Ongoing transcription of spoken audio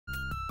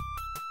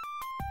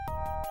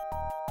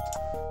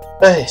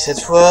Allez,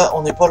 cette fois,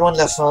 on n'est pas loin de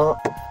la fin.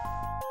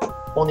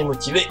 On est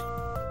motivé.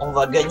 On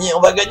va gagner, on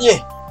va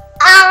gagner.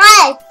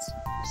 Arrête!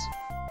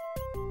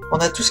 On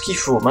a tout ce qu'il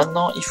faut.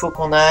 Maintenant, il faut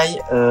qu'on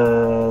aille...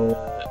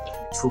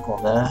 Il faut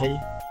qu'on aille...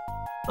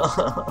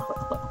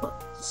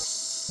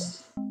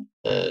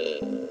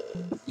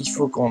 Il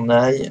faut qu'on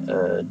aille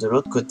de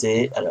l'autre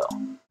côté. Alors,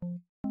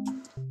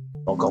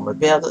 encore me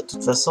perdre de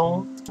toute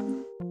façon.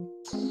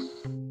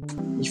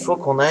 Il faut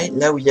qu'on aille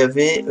là où il y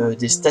avait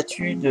des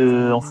statues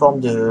en forme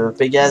de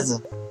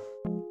Pégase.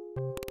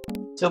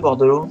 C'est au bord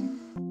de l'eau.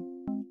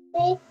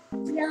 Et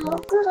il y a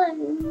encore un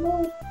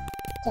mot.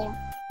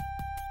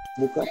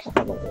 De quoi?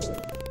 Pardon.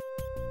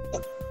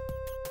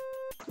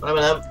 Voilà,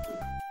 madame.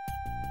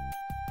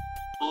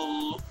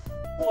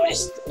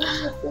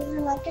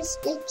 Ma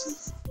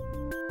casquette.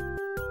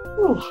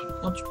 Oh,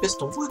 quand tu pèses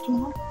ton poids, toi,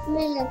 non?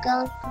 Mais je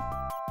garde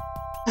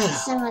pas.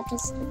 C'est ma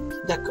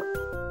casquette. D'accord.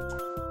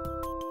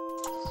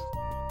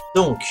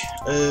 Donc,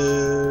 tu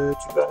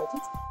veux arrêter?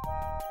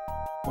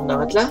 On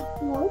arrête là?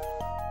 Non.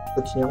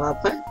 On continuera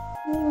après?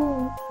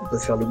 Non. On peut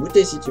faire le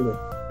goûter si tu veux.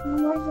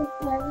 Moi,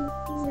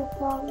 j'ai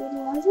pas envie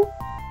de manger.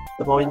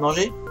 T'as pas envie de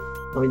manger?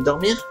 T'as envie de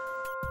dormir?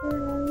 Oui.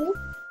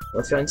 On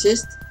va faire une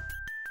sieste?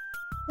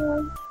 Je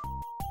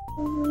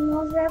vais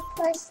manger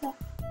après ça.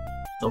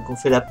 Donc on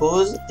fait la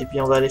pause et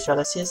puis on va aller faire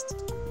la sieste.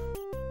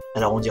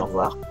 Alors on dit au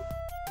revoir.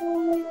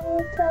 Mais je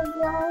veux pas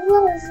bien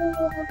voir, je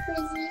me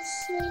repose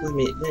ici. Oui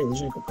mais là les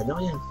gens ils comprennent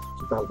rien.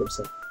 Tu parles comme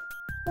ça.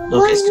 Donc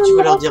Moi, est-ce que je tu veux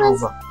me leur dire au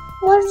repose- revoir?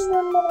 Moi, je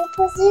veux me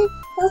reposer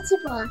dans tes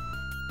bras.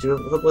 Tu veux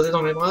me reposer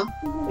dans mes bras?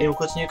 Et on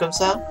continue comme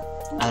ça?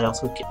 Alors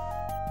c'est ok.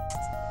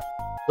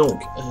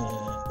 Donc là.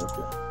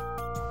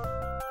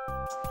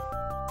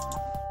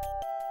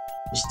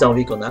 Si t'as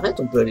envie qu'on arrête,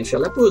 on peut aller faire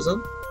la pause, hein?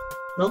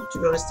 Non? Tu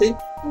veux rester?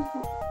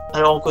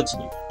 Alors on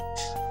continue.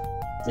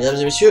 Mesdames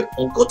et messieurs,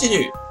 on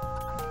continue.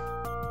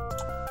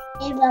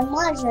 Et ben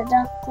moi,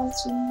 j'adore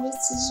continuer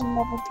si je me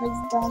repose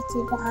dans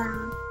tes bras.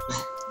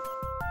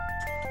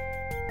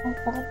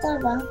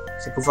 Confortable, hein?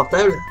 C'est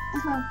confortable?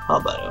 Ah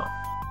bah alors.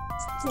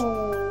 C'est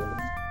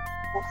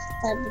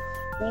confortable.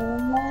 Et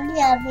mon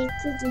lit avec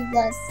que des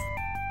gosses.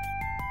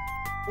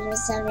 Je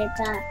savais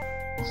pas.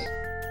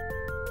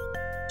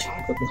 Tu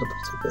racontes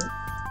n'importe quoi.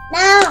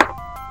 Non!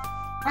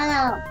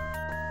 Ah!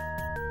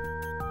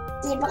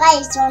 Tes bras,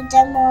 ils sont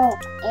de mou.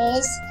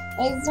 Et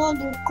ils ont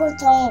du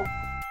coton.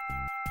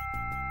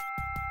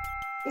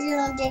 Ils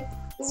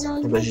ont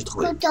Eh ben, du j'ai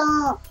trouvé.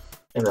 coton.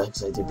 Eh ben,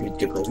 ça a été plus vite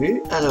que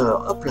prévu.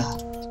 Alors, hop là.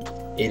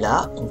 Et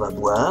là, on va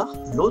boire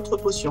l'autre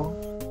potion.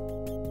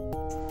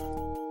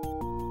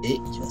 Et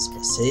il va se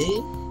passer...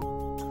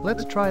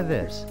 Let's try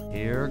this.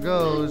 Here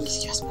goes. Qu'est-ce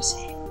qui va se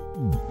passer?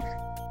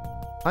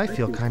 I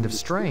feel kind of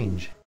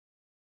strange.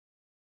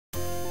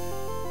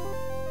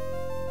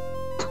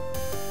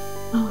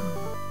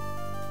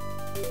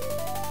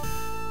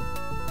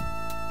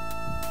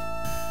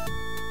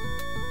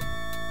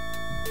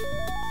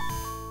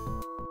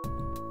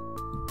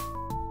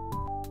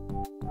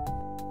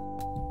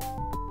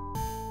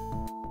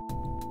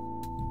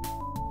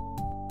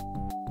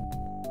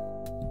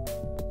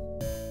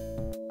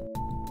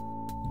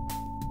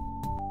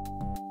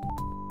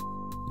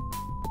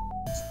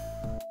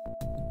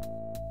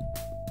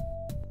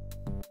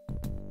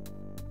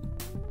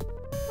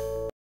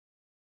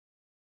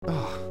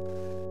 Oh,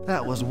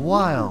 that was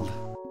wild.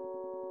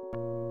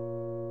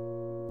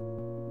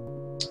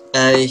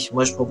 Allez,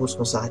 moi je propose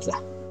qu'on s'arrête là.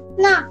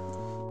 Non!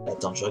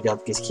 Attends, je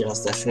regarde qu'est-ce qu'il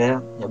reste à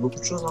faire. Il y a beaucoup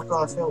de choses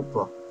encore à faire ou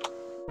pas?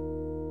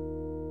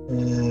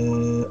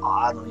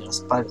 Ah non, il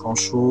reste pas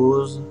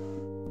grand-chose.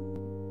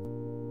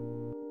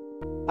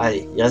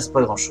 Allez, il reste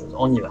pas grand-chose.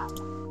 On y va.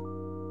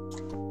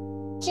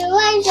 Tu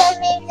vois,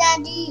 j'avais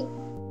bien dit.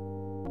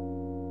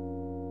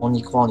 On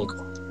y croit, on y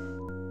croit.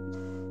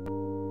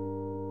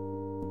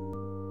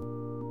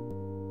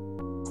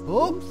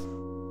 Oops!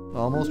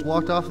 Almost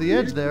walked off the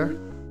edge there.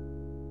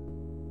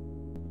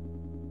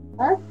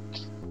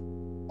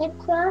 C'est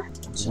quoi?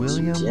 C'est un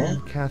William cimetière.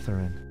 and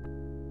Catherine.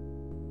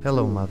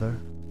 Hello, Mother.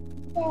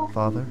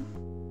 Father.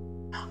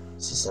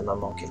 C'est sa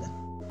maman qui est là.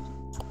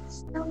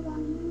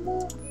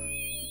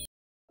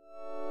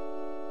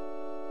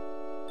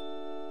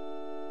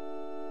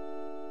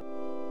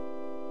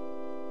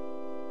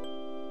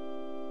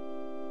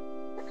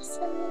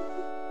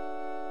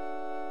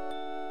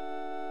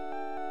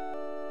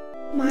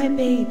 My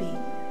baby,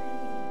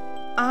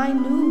 I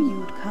knew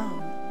you'd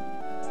come.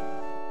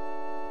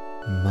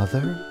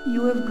 Mother?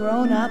 You have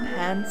grown up,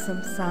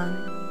 handsome son.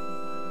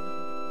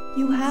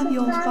 You have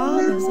your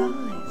father's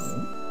eyes.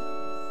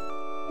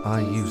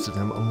 I used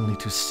them only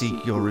to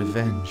seek your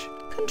revenge.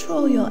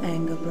 Control your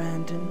anger,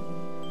 Brandon.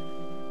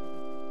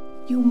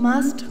 You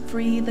must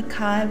free the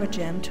Kyra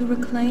gem to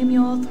reclaim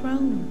your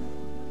throne.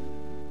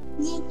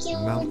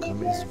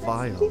 Malcolm is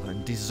vile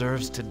and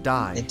deserves to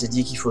die. Elle te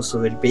dit qu'il faut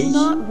sauver le Do pays.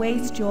 not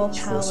waste your Il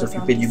faut powers on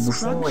s'occuper du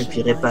bouffon et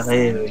puis destruction, my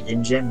réparer. son. Il y a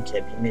une gemme qui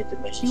est abîmée de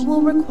magie. You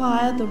will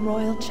require the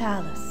royal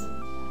chalice.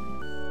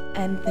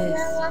 And this,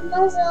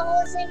 Maman, je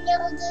revenir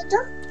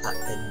dedans? Ah,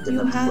 elle me you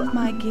donne un have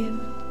pouvoir. my gift.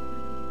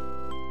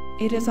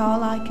 It is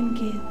all I can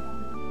give.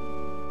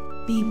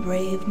 Be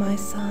brave, my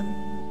son,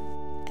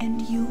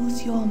 and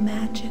use your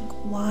magic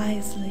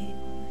wisely.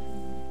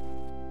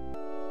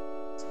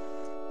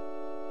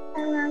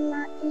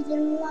 Maman, il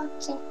me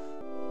manquait.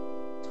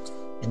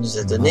 Elle nous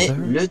a donné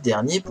Mother? le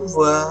dernier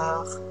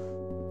pouvoir.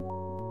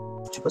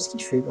 Je sais pas ce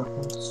qu'il fait par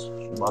contre. Je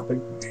me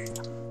rappelle plus.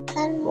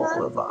 Bon, on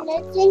va voir.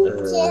 Le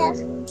cimetière.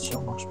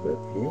 Sûrement que je peux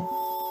appuyer.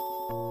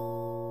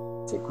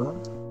 C'est quoi?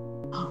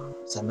 Oh,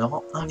 ça me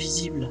rend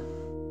invisible.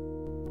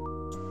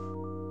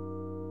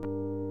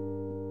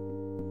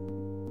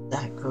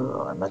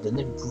 D'accord, elle m'a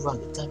donné le pouvoir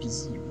d'être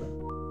invisible.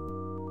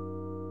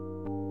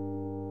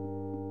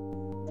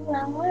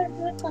 Maman, je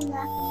veux qu'on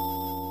a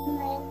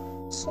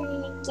chez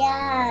les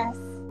gaz.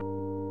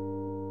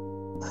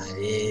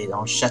 Allez,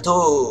 dans le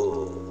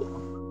château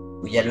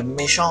où il y a le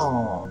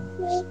méchant.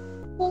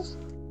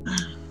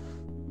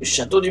 Le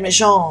château du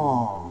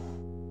méchant.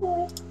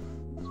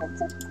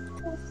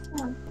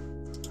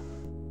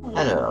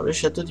 Alors, le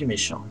château du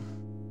méchant.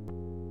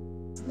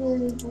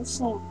 Le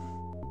bouchon.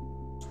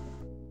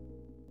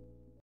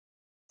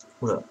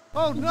 Oula.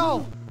 Oh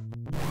no!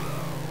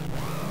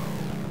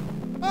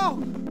 Oh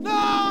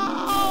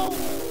no!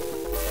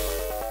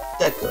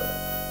 D'accord.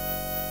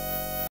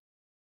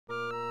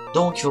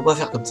 Donc, il faut pas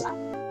faire comme ça.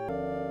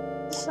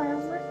 Ça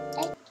va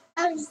être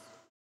invisible.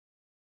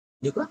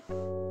 De quoi?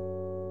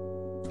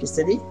 Qu'est-ce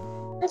que t'as dit?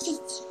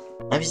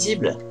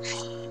 Invisible?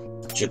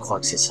 Je crois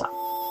que c'est ça.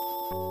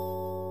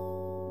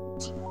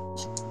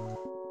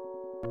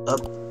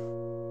 Hop.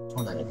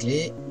 On a la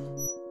clé.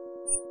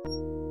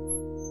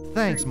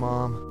 Thanks,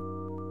 Mom.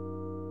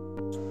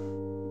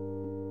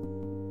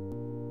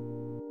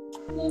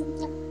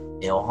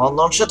 Et on rentre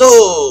dans le château!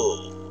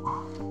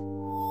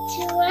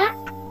 Tu vois,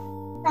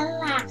 ça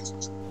marche.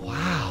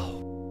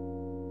 Wow.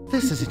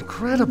 This is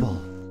incredible.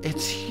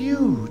 It's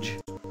huge.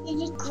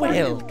 Il est quoi?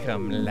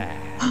 Welcome,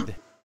 lad.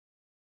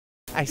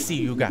 I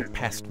see you got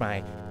past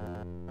my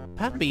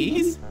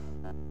puppies.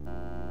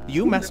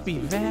 You must be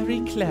very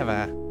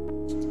clever.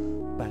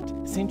 But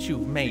since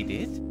you've made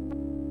it,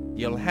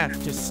 you'll have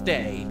to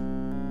stay.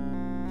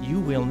 You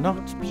will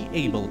not be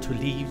able to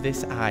leave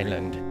this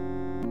island.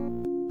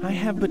 I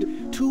have but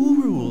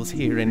 2 rules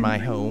here in my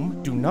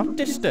home. Do not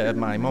disturb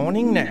my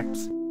morning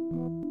naps.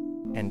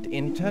 And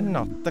enter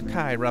not the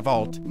Kyra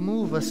vault.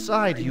 Move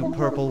aside, you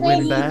purple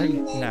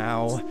windbag.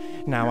 Now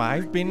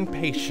I've been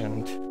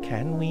patient.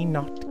 Can we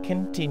not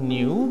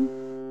continue?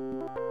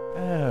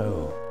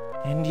 Oh,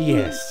 and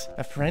yes,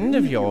 a friend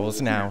of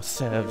yours now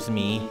serves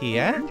me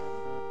here.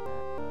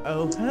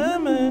 Oh,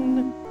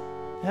 Herman!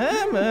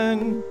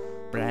 Herman!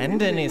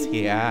 Brandon is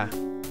here.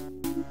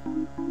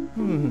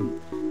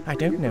 I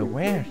don't know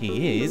where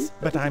he is,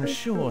 but I'm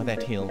sure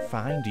that he'll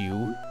find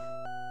you.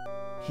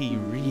 He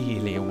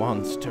really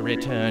wants to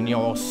return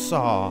your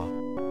saw.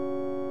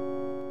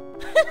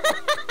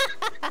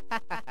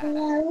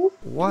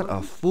 What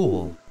a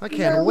fool. I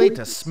can't wait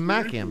to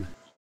smack him.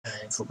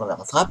 Il faut qu'on la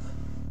rattrape.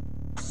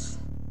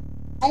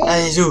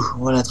 Allez, Zou,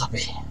 on va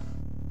l'attraper.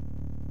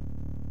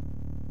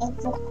 Et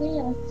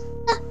pourquoi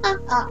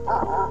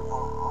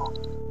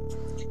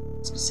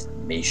Parce que c'est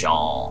un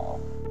méchant.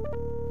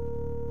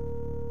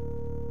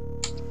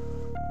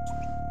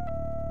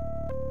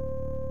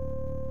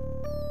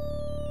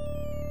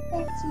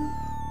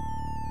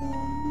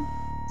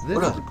 This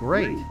Hola. is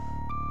great.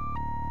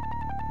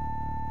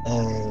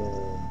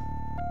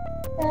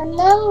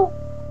 Non,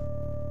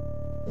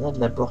 Il y a de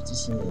la porte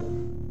ici.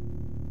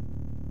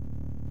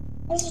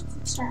 c'est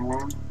ça là.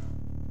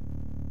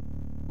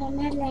 On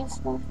a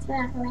l'ascenseur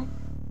là.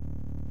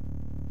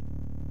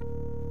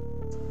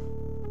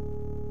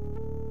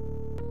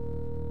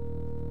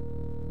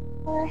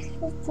 Ouais,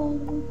 c'est son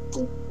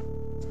goûter.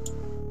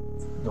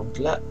 Donc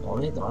là, on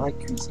est dans la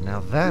cuisine.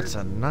 Now that's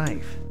a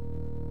knife.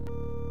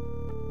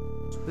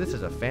 This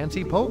is a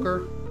fancy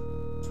poker.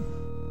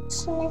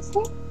 Je l'ai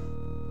fait.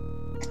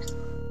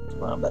 Tu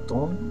vois un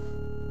bâton.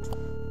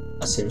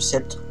 Ah, c'est le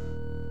sceptre.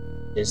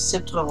 C'est le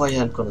sceptre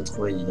royal qu'on a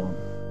trouvé, dis donc.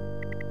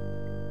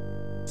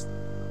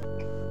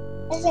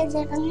 Je vais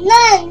dire non,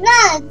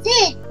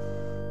 zut.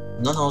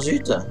 Non, non,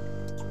 zut.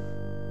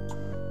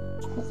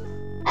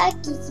 Ah,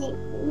 qui c'est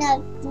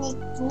non.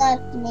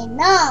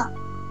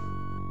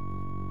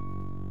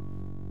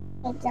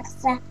 Je vais dire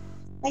ça.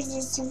 Moi,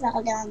 je sais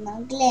parler en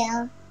anglais,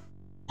 hein.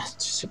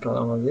 Tu sais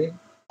pas en anglais?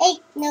 Hey,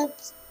 no.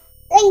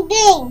 Ding,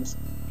 ding.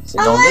 C'est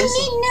l'anglais,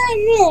 ça?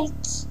 Oh, look.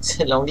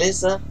 C'est l'anglais,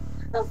 ça?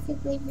 Oh, c'est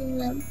quoi de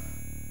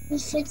je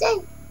faisais.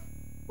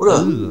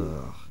 Oula!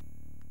 Ugh.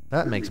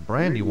 That makes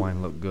brandy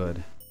wine look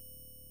good.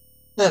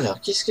 Alors,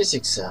 qu'est-ce que c'est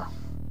que ça?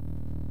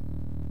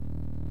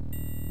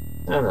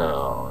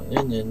 Alors,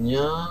 gna gna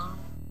gna.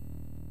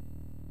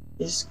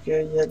 Qu'est-ce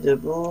qu'il y a de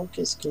beau?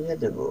 Qu'est-ce qu'il y a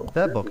de beau?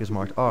 That book is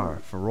marked R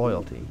for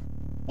royalty.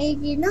 Et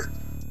dis non.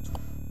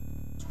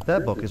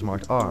 That book is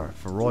marked R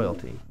for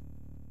royalty.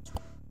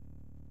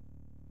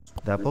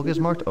 That book is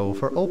marked O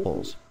for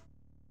opals.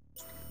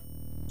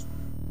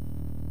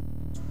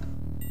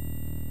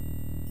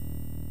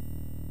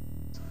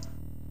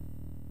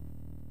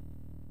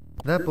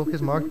 That book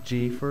is marked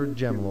G for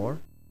gemlore.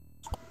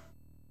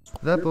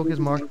 That book is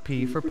marked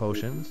P for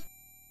potions.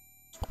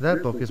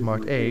 That book is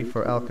marked A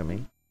for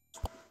alchemy.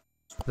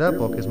 That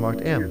book is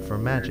marked M for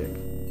magic.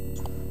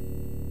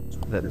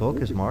 That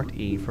book is marked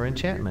E for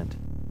enchantment.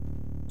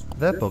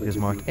 That book is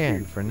marked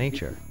N for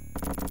nature.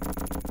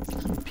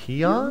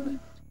 Peon?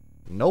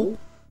 Nope.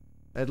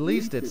 At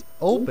least it's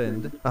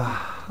opened.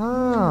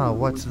 Aha,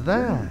 what's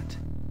that?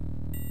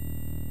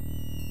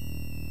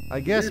 I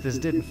guess this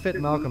didn't fit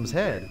Malcolm's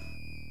head.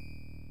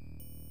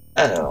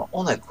 Alors,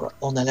 on a quoi?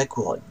 On a la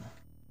couronne.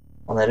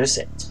 On a le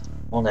 7.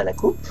 On a la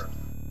coupe.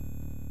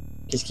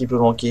 Qu'est-ce qui peut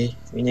manquer?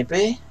 Une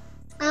épée?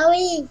 Ah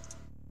oui,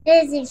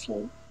 les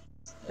effets.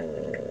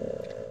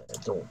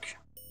 Donc,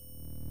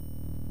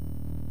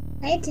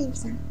 Arrêtez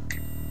ça.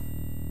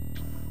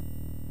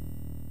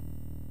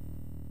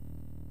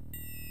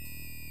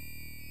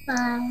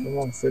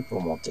 comment on fait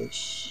pour monter?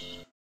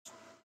 Sur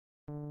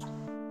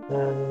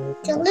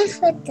le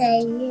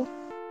fauteuil.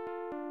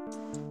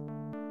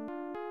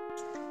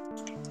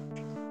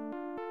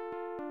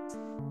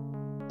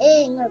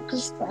 Et ne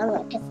touche pas à ma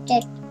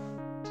casquette.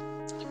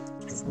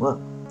 Excuse-moi.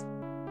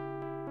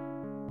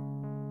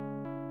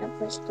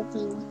 Après, je te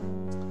prie.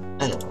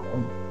 Alors, on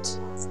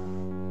monte.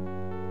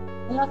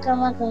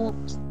 Comment.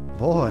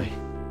 Boy,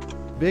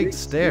 big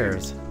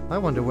stairs. I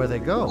wonder where they Et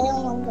go.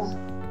 on va.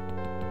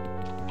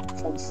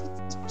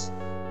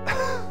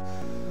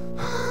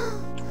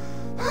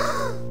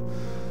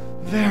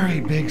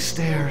 Very big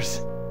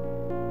stairs.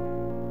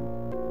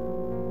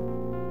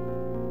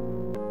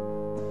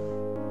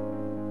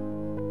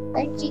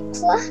 Petit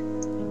quoi?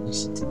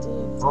 C'était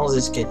des grands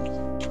escaliers.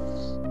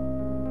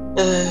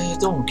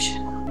 Donc.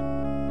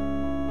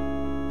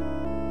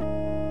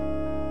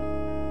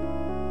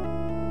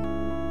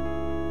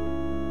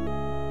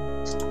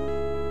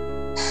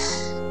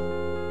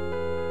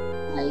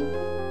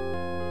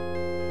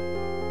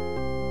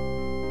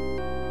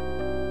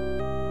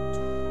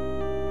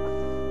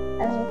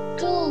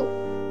 Tout.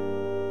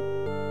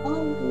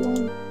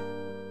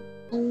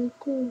 Un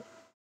coup.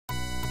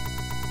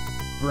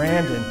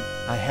 Brandon,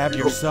 I have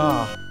your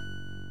saw,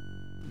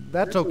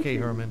 That's okay,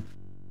 Herman.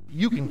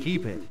 You can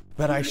keep it.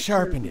 but I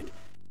sharpened it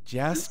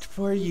just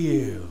for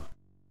you.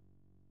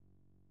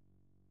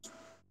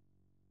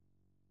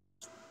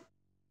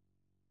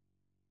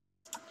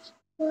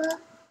 Quoi?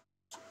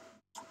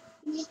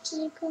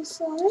 Il est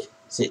consommé?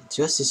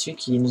 Tu vois, c'est celui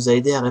qui nous a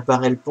aidé à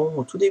réparer le pont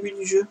au tout début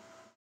du jeu.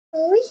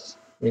 Oui.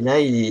 Et là,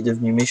 il est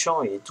devenu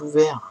méchant, il est tout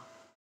vert.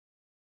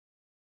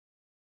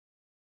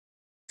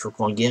 Il faut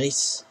qu'on le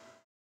guérisse.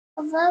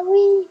 Ah bah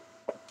oui.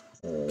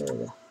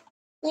 Euh,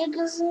 Les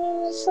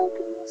garçons méchants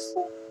que vous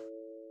sont.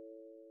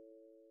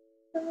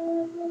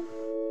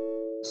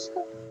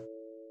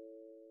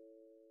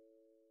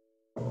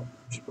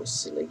 je sais pas si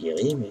c'est la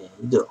guérie, mais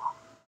il dort.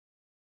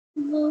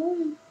 Bah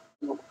oui.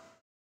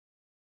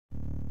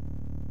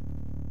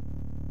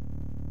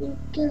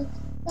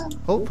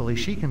 Hopefully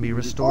she can be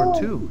restored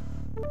too.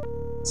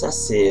 Ça,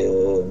 c'est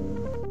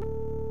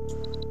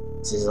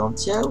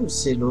Zantia ou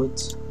c'est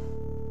l'autre?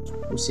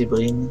 Ou c'est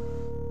Bryn?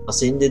 Ah,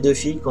 c'est une des deux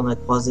filles qu'on a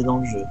croisées dans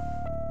le jeu.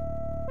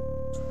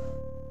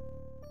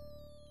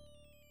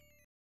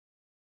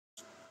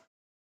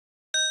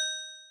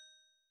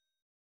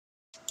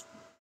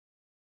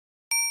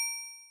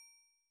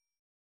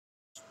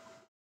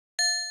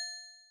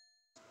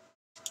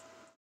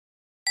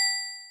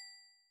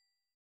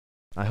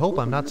 I hope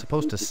I'm not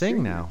supposed to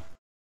sing now.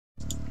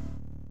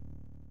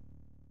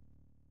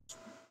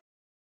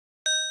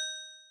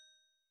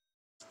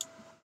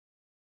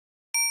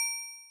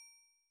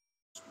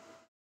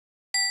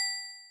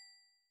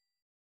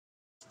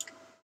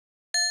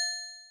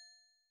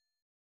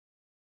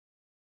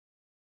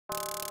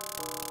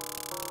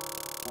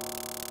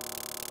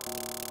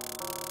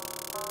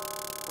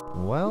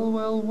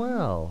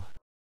 Well.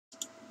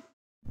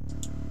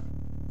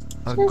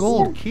 A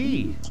gold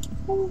key.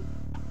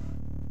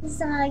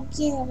 Ça a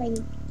guéri.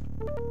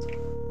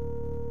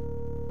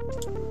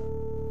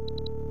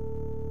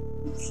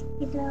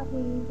 Il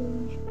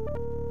arrive.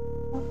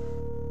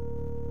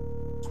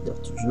 Il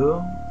dort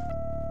toujours.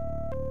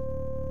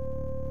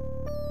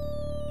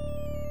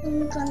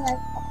 Donc on a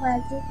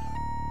croisé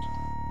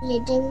les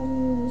deux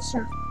méchants.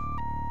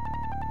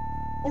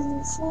 Ils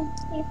nous font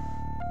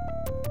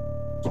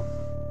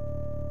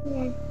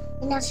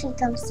il a fait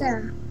comme ça.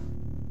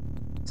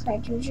 Très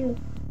du jeu.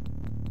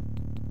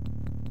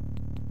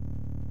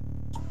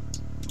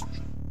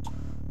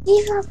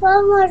 Il va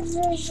pas, moi je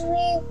veux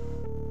jouer.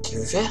 Tu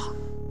veux faire?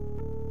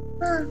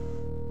 Ah,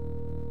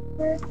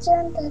 je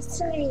tiens de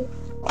sourire.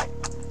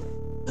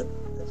 Il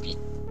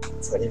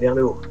faut aller vers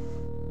le haut.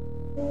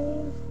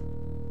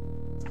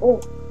 Oh.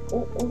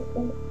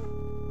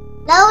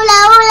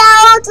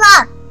 Là-haut,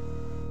 toi.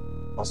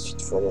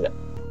 Ensuite, il faut aller là.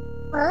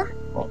 Hein?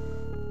 Bon.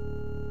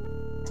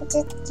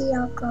 Peut-être qu'il y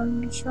a encore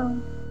une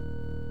chambre.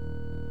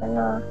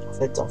 Alors, En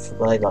fait, il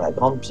faudra aller dans la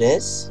grande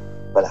pièce.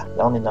 Voilà,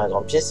 là on est dans la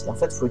grande pièce. Et en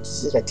fait, il faut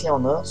utiliser la clé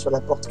en or sur la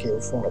porte qui est au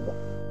fond là-bas.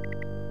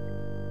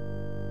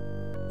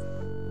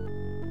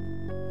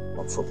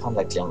 Donc, il faut prendre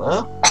la clé en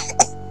or.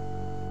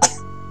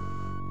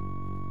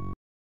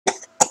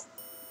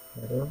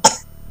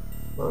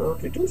 Alors,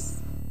 tu tousses?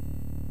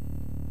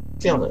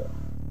 Clé en or.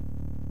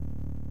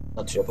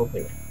 Ah, tu l'as pas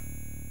pris.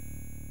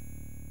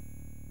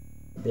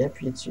 Bien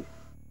appuyer dessus.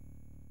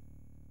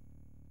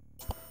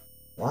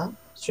 Là,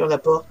 sur la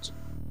porte.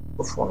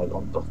 Au fond, la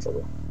grande porte là-bas.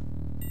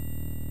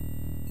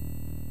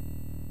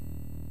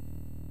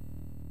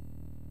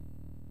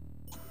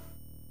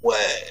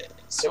 Ouais,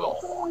 c'est bon.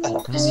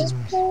 Alors, qu'est-ce que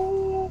c'est?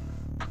 Well,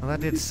 that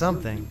did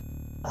something.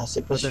 Ah,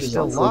 c'est pas But they're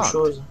suffisant. still Faut autre locked.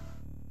 chose.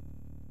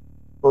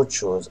 Autre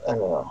chose.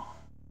 Alors,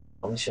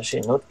 on va chercher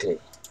une autre clé.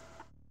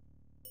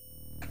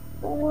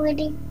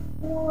 Oui.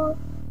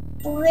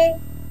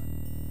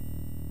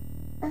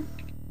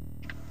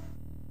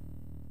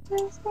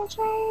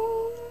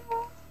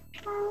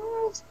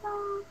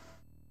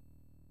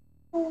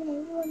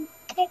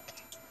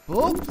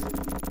 Oops.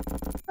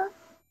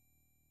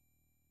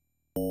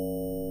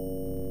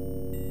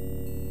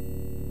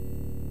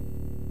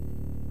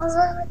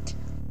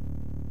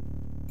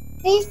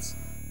 Vite.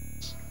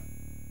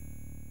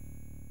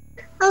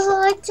 On va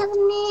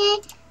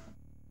retourner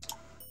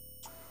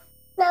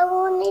là où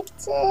on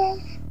était.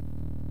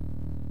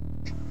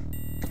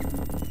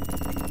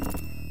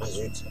 Ah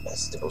zut, bah,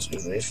 c'était pas ce que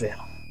je voulais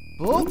faire.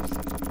 Oops.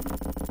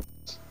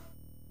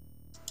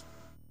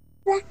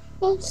 Là,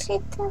 il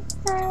fait peur.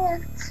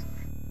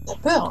 T'as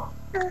peur?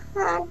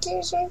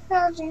 J'ai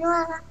peur du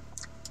noir.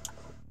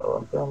 Pas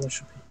avoir peur, me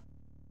choper.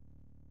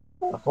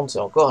 Par contre, c'est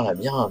encore un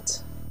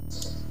labyrinthe.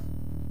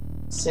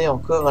 C'est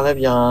encore un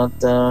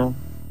labyrinthe.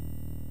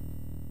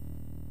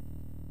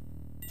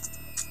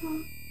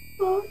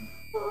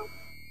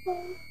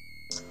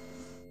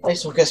 Ah, ils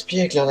sont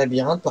casse-pieds avec leur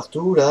labyrinthe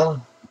partout, là.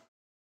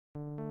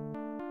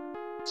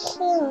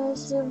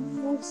 C'est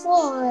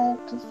bouffon,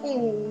 tu sais,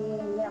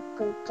 il y a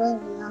quelqu'un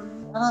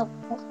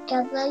pour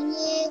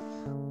travailler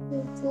ou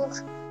pour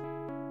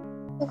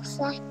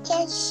faire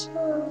quelque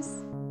chose.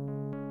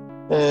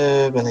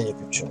 Ben là, il n'y a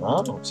plus de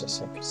chemin, donc ça,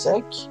 c'est un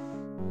cul-de-sac.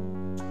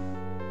 On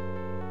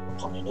va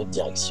prendre une autre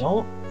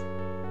direction.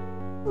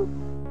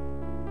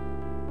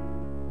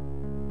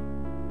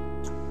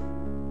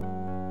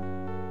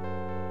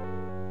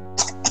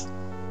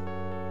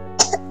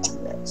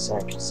 Là, c'est un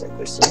cul-de-sac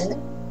aussi.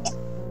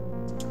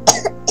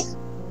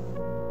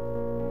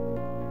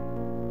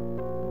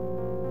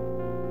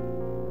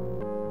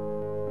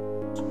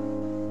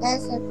 Là,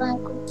 c'est pas un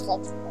coup de sac.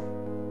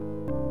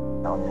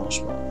 Là, on est en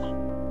chemin.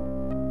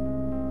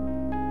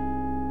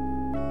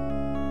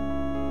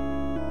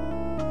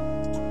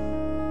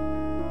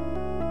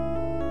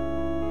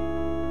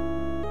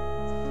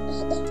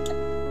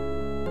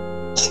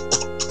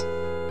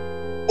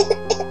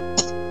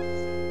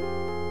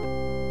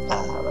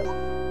 Ah, voilà.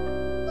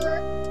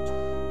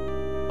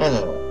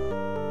 Alors,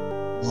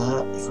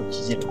 là, il faut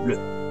utiliser le bleu.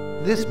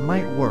 This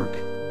might work.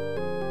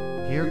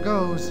 Here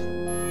goes.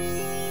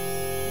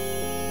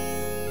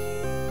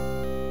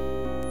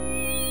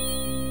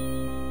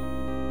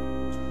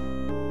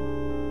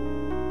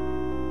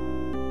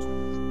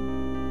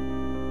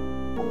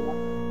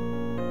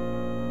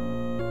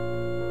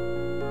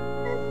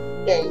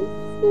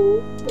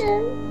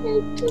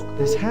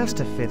 This has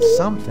to fit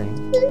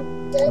something.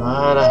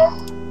 Voilà,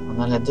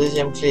 on a la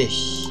deuxième clé.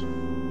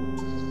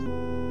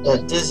 La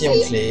deuxième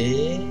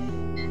clé.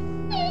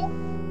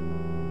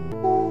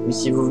 Mais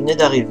si vous venez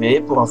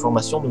d'arriver, pour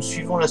information, nous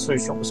suivons la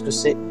solution parce que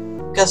c'est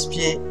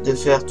casse-pied de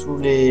faire tous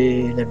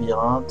les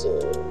labyrinthes.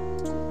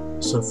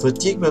 Ça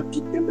fatigue ma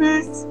petite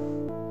pupus.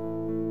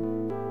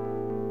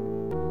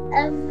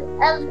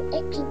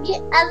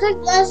 Avec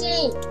ma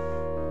fille.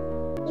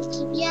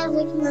 Équipé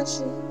avec ma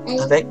fille.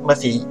 Allez. Avec ma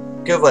fille,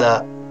 que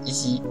voilà,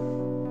 ici.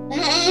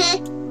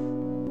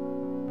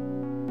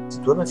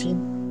 C'est toi ma fille?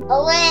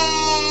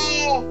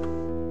 Ouais.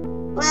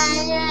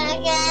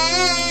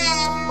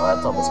 Bon,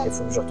 attends, parce qu'il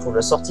faut que je retrouve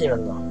la sortie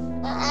maintenant.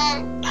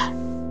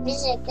 Mais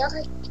c'est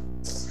correct.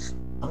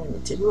 Ah, mais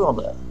t'es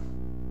lourde.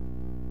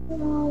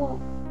 Non,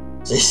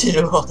 C'est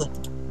lourde.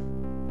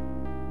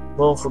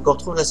 Bon, faut qu'on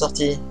retrouve la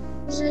sortie.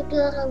 je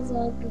dors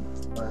avec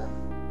toi.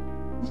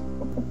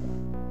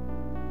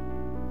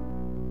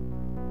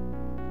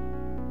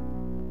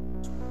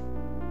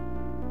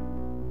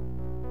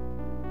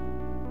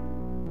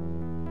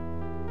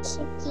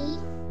 C'est qui?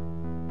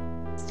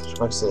 Je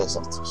crois que c'est la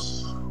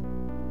sortie.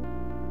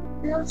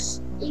 Non,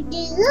 il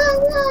est là.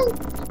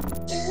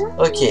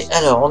 Ok,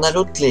 alors on a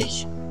l'autre clé.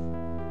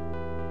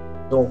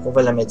 Donc on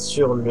va la mettre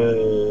sur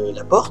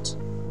la porte.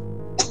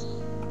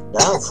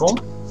 Là, au fond.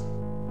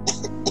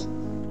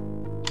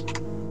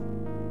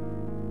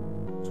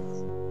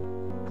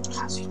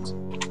 Ah zut.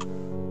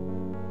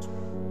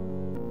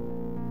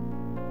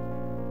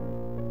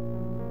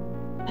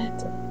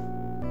 Attends.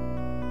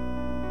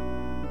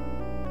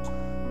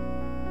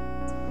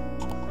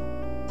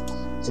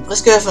 C'est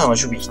presque la fin, moi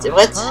j'oublie. T'es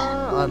prête?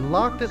 Ah,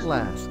 unlocked at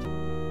last.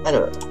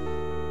 Alors,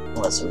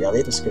 on va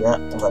sauvegarder parce que là,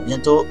 on va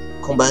bientôt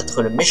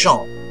combattre le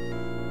méchant.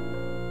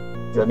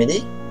 Tu vas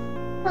m'aider?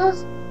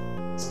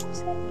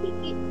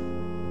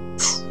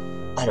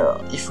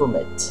 Alors, il faut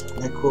mettre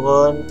la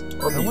couronne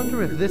au I milieu,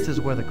 wonder if this is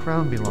where the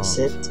crown belongs.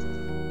 7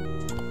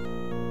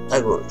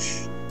 à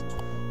gauche.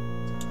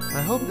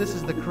 I hope this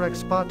is the correct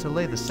spot to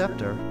lay the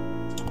scepter.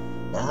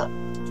 Là.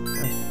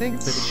 I think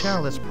the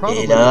chalice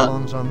probably là.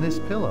 belongs on this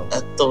pillow.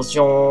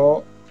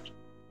 Attention.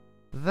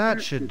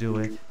 That should do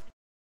it.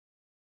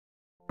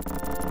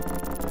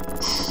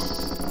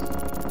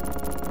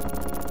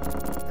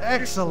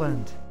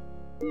 Excellent.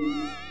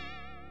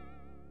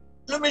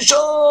 Le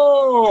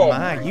méchant.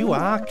 My, you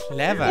are Et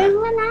clever.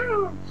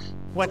 voilà.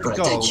 What Good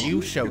goal attack.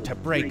 you show to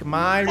break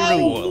my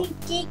rule?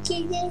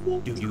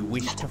 Do you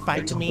wish to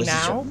fight me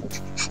now?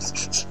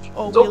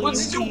 Or will you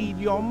Position. heed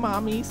your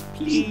mommy's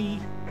plea?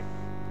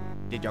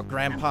 Did your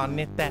grandpa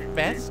knit that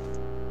vest?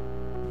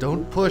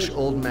 Don't push,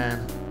 old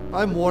man.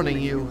 I'm warning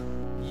you.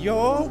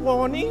 You're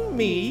warning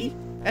me?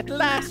 At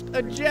last,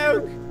 a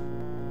joke!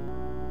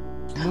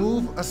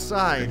 Move Il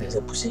aside. les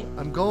a poussés.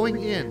 I'm going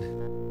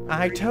in.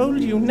 I told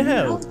you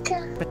no,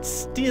 Encore. but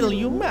still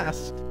you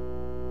must.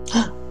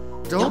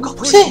 Don't encore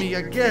push poussé. me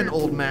again,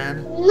 old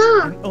man.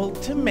 Non. An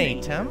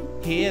ultimatum?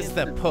 Here's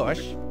the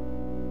push.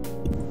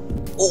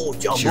 Oh,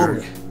 tiens,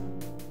 Jerk. boum.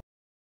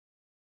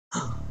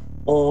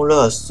 On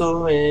l'a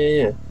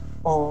sauvé.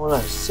 On l'a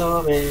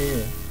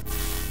sauvé.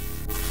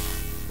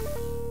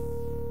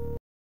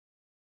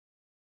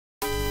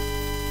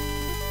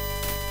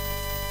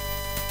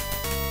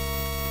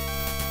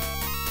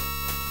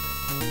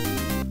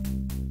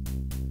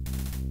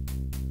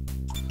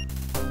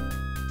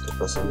 C'est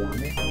pas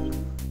sauvegarder.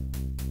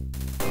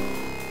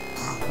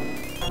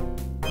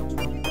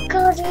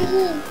 Encore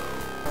lui.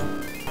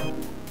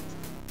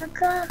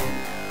 Encore.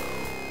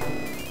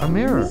 A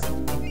mirror.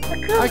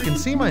 Encore. I can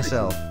see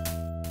myself.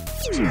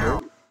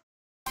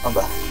 Ah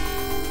bah.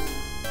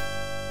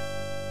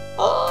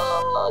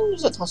 Ah, il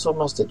nous a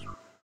transformé en statue.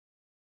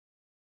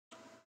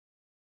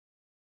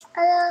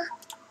 Alors.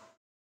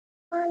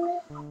 On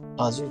est.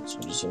 Ah zut,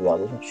 j'ai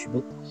sauvegardé, je suis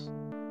bête.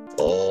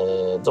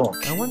 Donc,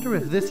 I wonder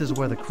if this is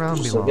where the crown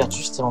je sauvegarde belongs.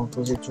 juste avant de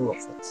poser tout en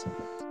fait.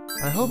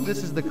 I hope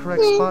this is the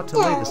correct spot to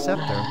lay the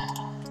scepter.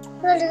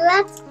 Pour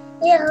droite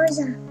et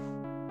rouge.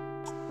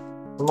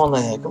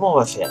 Comment on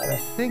va faire là? I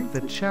think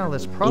the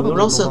chalice probably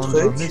lance un belongs on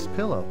truc. this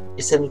pillow.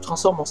 Et ça nous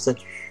transforme en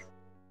statue.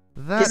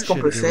 That Qu'est-ce qu'on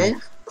should peut do faire it.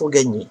 pour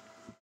gagner?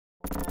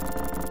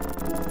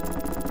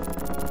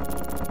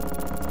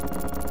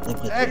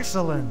 D'après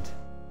Excellent.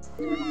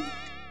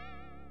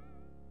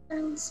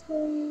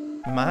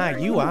 My,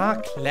 you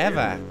are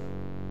clever.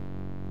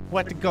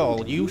 What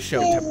goal you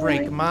show to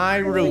break my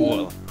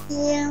rule? Do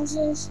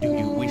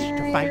you wish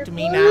to fight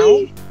me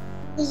now?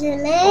 Or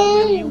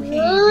will you heed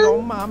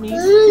your mommy's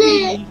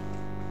plea?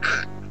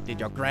 Did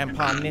your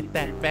grandpa knit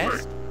that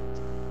vest?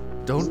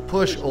 Don't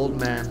push, old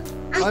man.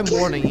 I'm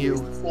warning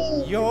you.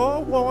 You're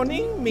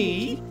warning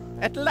me?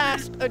 At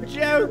last, a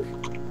joke!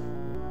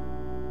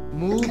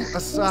 Move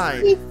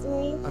aside.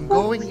 I'm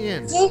going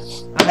in.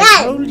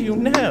 I told you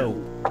no,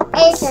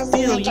 Et ça, c'est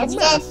still la you casquette.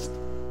 must.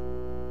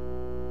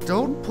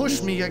 Don't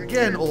push me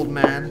again, old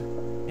man.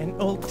 An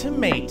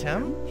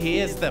ultimatum?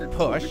 Here's the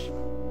push.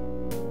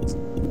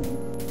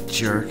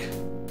 Jerk.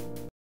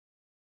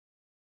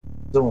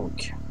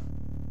 Donc,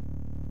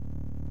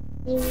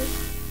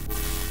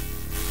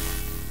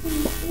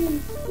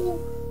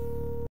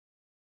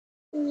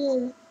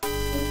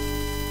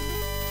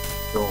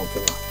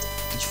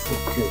 il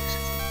faut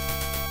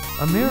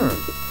que... A mirror.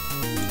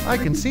 I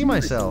can see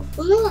myself.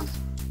 Regarde.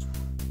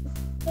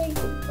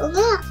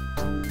 Regarde.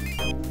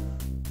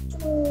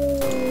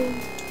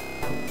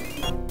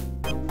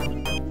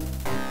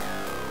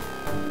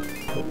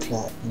 Donc là,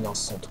 il lance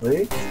son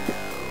truc.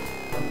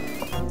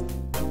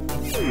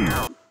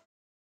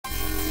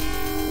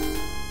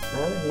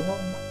 Ah, mais non.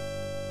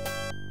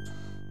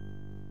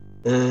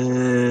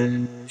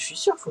 Je suis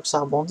sûr qu'il faut que ça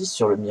rebondisse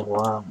sur le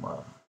miroir,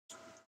 moi.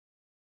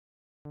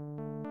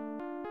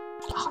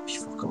 Ah, puis il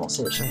faut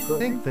recommencer à I chaque fois.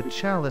 think the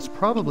chalice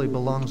probably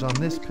belongs on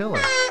this pillow.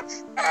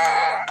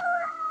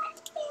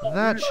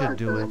 That should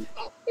do it.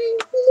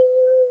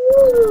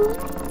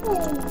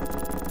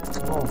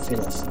 Comment on fait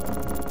la fin?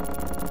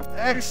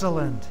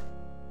 Excellent.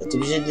 T'es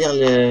obligé de dire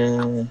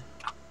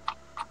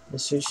la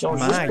solution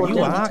juste My, pour le you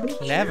dernier are truc?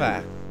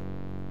 clever.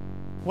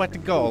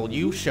 What goal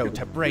you show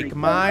to break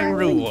my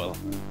rule?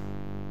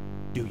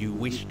 Do you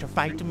wish to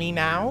fight me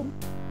now?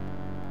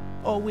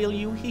 Or will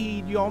you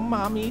heed your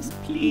mommy's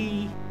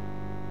plea?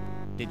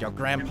 Did your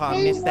grandpa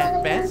knit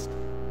that vest?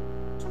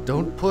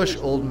 Don't push,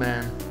 old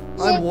man.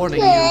 I'm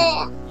warning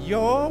you.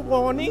 You're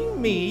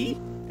warning me?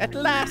 At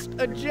last,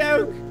 a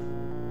joke?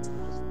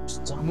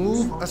 Putain,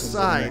 Move faut que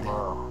aside. je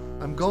meure.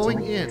 I'm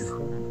going in.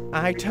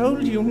 I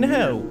told you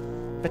no,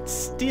 but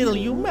still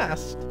you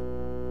must.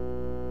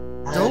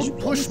 Ah, Don't j'ai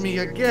push me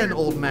again,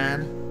 old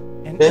man.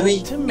 An Ben oui,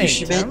 je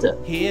suis ultimatum? bête.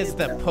 Here's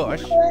the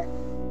push.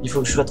 Il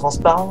faut que je sois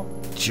transparent.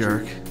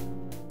 Jerk.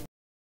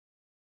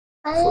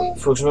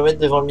 Faut que je me mette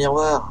devant le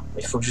miroir.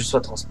 Il faut que je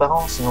sois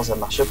transparent, sinon ça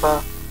marche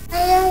pas.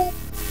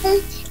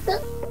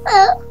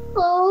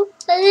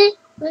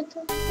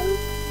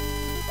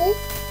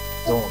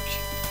 Donc,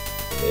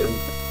 eh oui.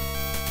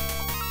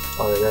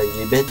 Oh là là,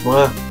 il est bête,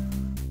 moi.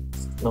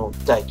 Donc,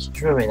 tac,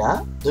 je me mets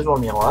là, devant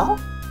le miroir.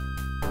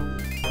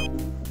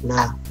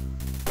 Là,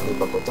 il est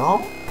pas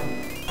content.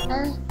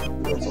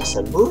 Il va faire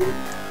sa boule.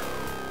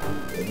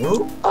 Et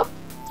nous, hop,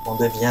 On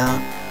devient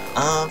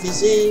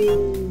invisible.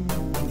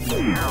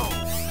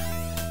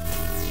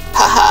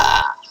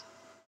 Haha.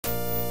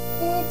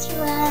 Tu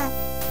vois.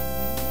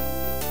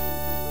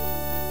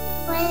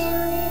 Ouais,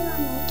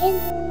 on a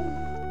gagné.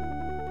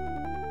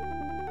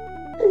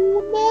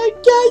 On a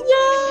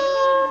gagné.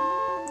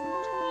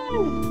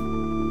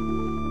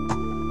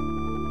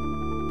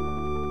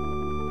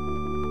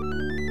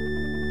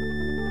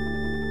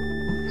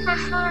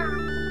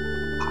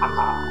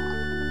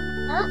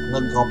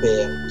 Notre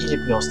grand-père, il est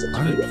plus en statue.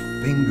 Aren't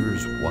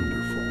fingers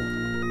wonderful?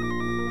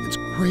 It's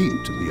great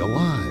to be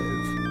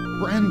alive.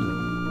 Brandon.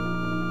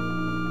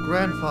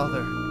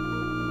 Grandfather,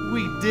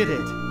 we did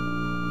it.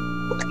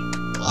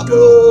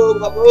 Bravo,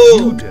 bravo.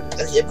 You did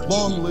Vas-y, it. applaudis.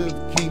 Long live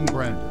King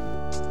Brandon.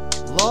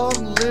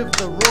 Long live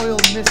the royal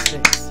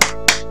mystics.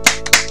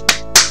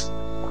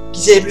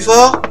 Qui c'est le plus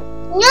fort?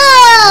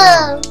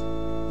 No!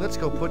 Let's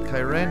go put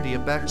Kyrandia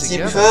back Qui c'est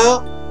le plus together.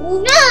 fort?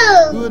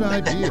 No! Good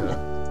idea.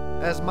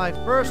 As my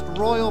first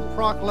royal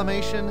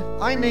proclamation,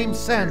 I name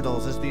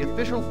sandals as the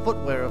official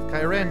footwear of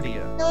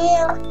Kyrandia.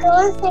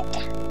 Comment ça?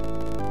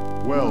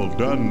 Well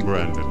done,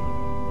 Brandon.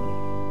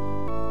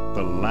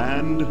 The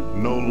land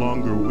no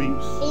longer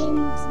weeps,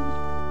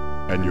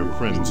 and your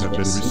friends have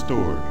been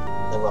restored.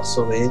 D'avoir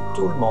sauvé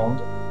tout le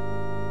monde.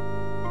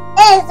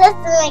 Eh, ça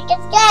c'est ma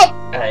casquette!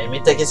 Allez,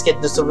 mets ta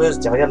casquette de sauveuse,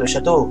 tiens, regarde le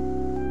château.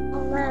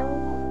 Maman.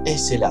 Et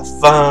c'est la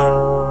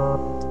fin.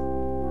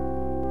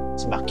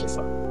 C'est marqué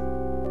fin.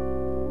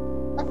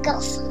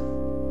 Encore ça.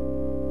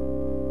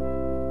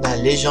 La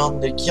légende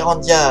de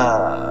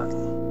Kyrandia.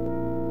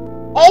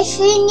 Et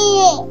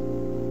fini!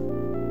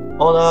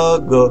 On a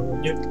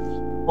gagné.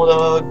 On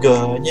a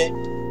gagné.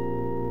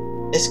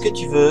 Est-ce que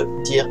tu veux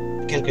dire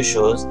quelque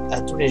chose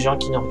à tous les gens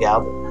qui nous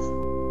regardent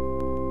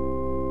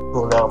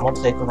pour leur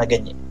montrer qu'on a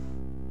gagné?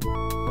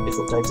 Il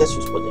faut que tu arrives à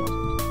suivre pour dire un truc.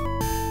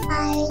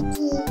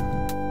 Heidi.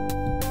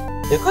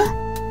 De quoi?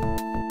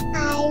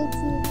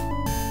 Heidi.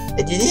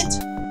 Et Didit?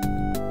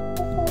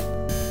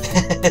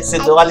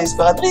 C'est Dora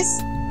l'exploratrice?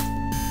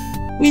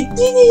 Oui,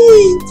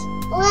 Didit!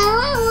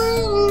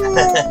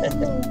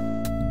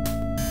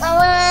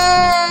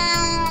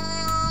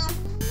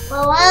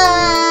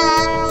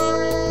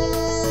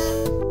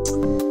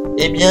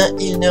 Eh bien,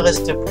 il ne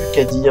reste plus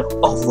qu'à dire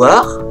au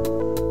revoir.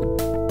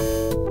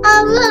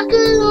 Avant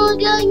que l'on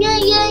gagne.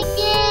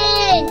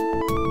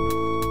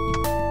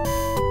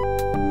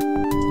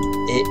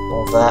 Et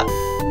on va...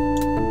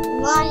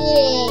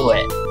 Manger.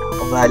 Ouais,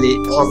 on va aller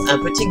prendre un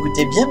petit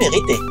goûter bien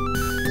mérité.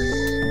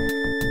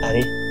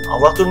 Allez, au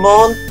revoir tout le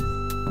monde.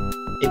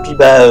 Et puis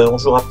bah, on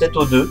jouera peut-être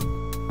aux deux.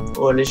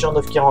 Aux Legend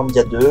of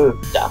Kyrandia 2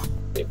 plus tard.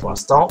 Et pour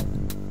l'instant,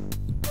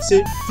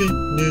 c'est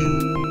fini.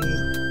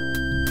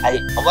 Allez,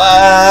 au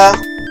revoir.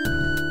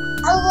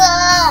 Au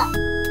revoir.